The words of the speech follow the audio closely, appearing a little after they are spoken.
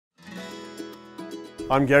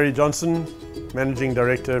I'm Gary Johnson, Managing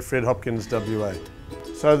Director at Fred Hopkins WA.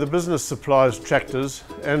 So the business supplies tractors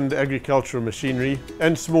and agricultural machinery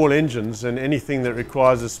and small engines and anything that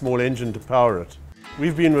requires a small engine to power it.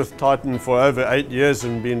 We've been with Titan for over 8 years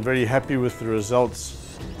and been very happy with the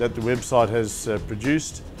results that the website has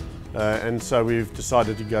produced, and so we've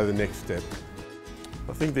decided to go the next step.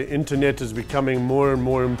 I think the internet is becoming more and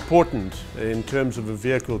more important in terms of a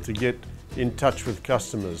vehicle to get in touch with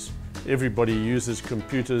customers. Everybody uses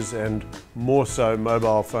computers and more so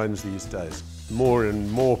mobile phones these days. More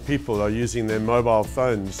and more people are using their mobile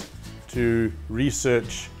phones to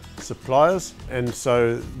research suppliers, and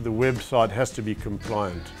so the website has to be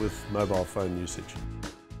compliant with mobile phone usage.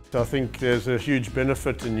 So I think there's a huge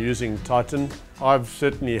benefit in using Titan. I've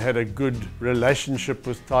certainly had a good relationship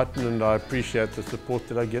with Titan and I appreciate the support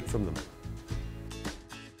that I get from them.